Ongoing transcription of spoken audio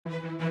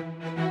Good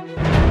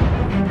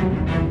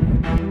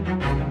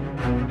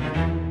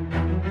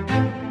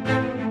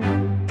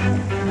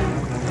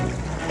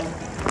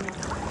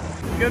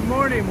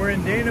morning, we're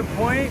in Dana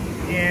Point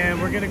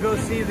and we're gonna go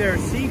see their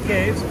sea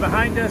caves.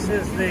 Behind us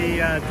is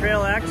the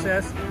trail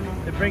access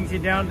that brings you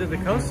down to the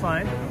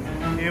coastline.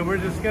 And we're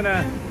just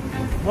gonna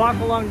walk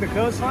along the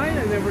coastline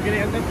and then we're gonna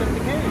end up in the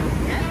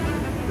cave.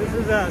 Yep. This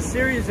is a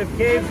series of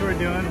caves we're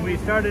doing. We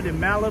started in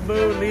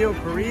Malibu, Leo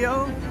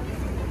Carrillo,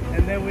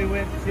 and then we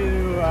went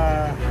to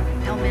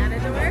El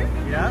Matador.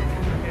 Yeah,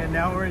 and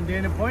now we're in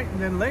Dana Point,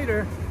 and then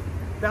later,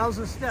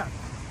 1,000 Steps.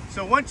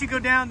 So once you go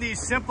down these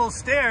simple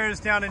stairs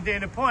down in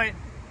Dana Point,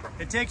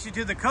 it takes you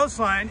to the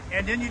coastline,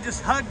 and then you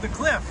just hug the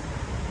cliff.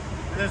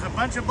 There's a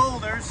bunch of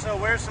boulders, so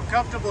wear some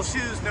comfortable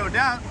shoes, no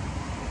doubt.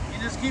 You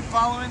just keep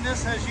following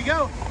this as you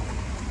go.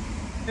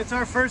 It's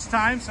our first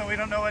time, so we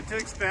don't know what to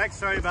expect.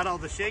 Sorry about all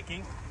the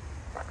shaking.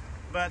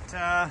 But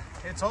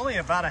it's only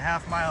about a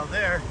half mile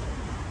there.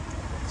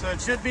 So it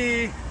should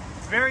be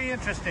very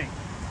interesting.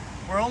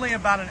 We're only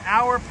about an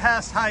hour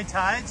past high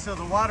tide, so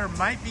the water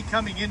might be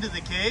coming into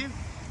the cave.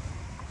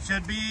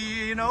 Should be,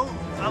 you know,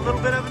 a little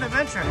bit of an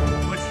adventure,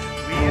 which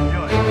we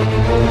enjoy.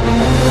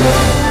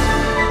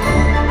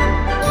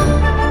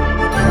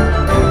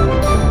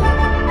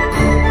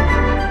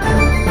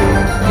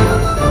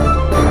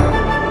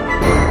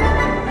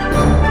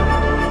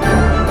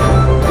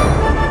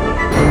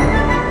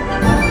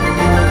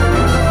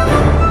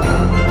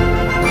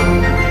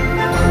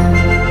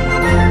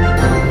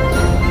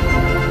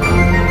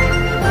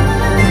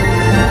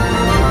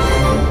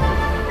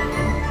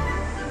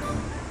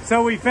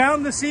 So we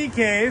found the sea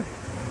cave,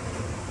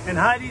 and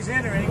Heidi's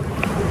entering.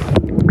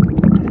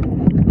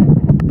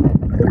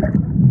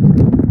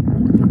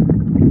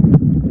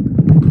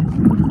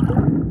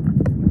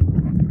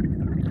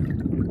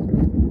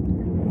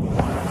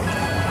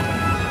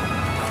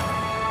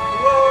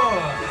 Whoa,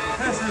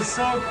 this is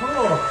so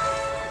cool.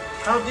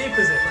 How deep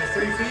is it? Like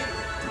 3 feet?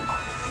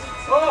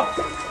 Oh,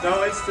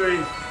 no, it's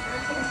 3.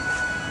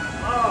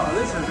 Oh,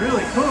 this is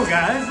really cool,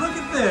 guys. Look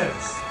at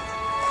this.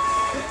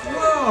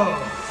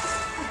 Whoa.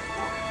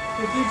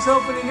 It keeps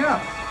opening up.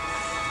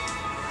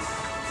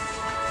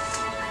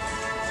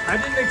 I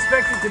didn't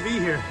expect it to be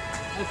here.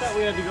 I thought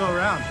we had to go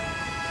around.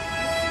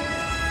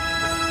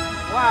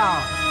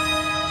 Wow.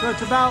 So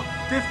it's about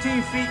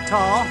 15 feet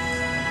tall.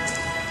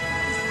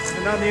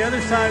 And on the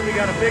other side, we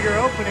got a bigger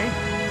opening.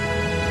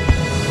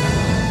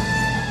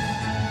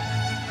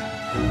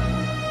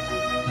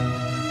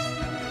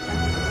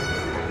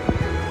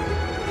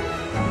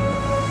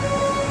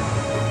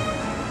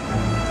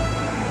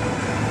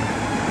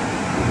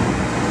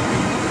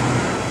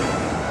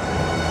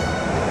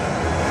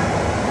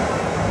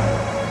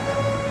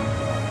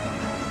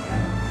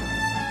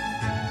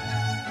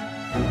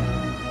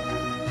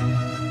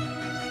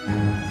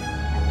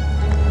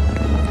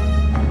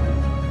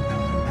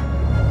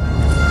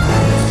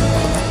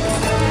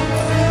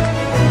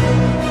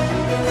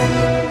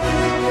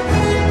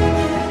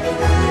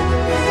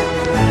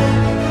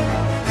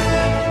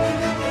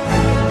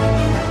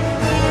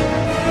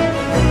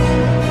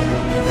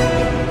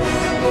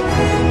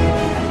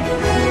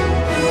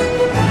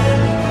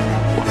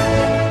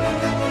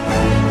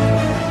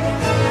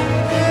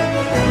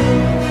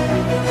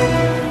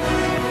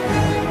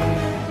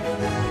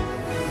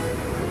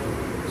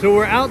 So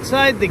we're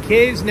outside the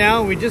caves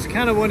now. We just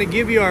kind of want to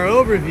give you our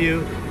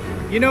overview.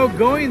 You know,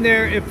 going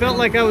there, it felt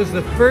like I was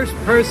the first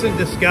person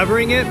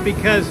discovering it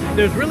because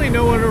there's really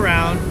no one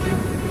around.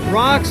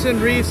 Rocks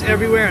and reefs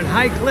everywhere and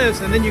high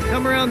cliffs, and then you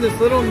come around this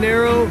little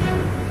narrow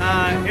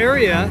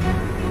area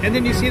and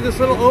then you see this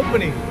little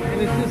opening,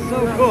 and it's just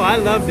so cool. I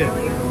loved it.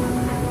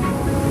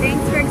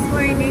 Thanks for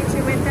exploring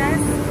nature with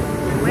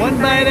us. One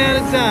bite at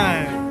a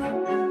time.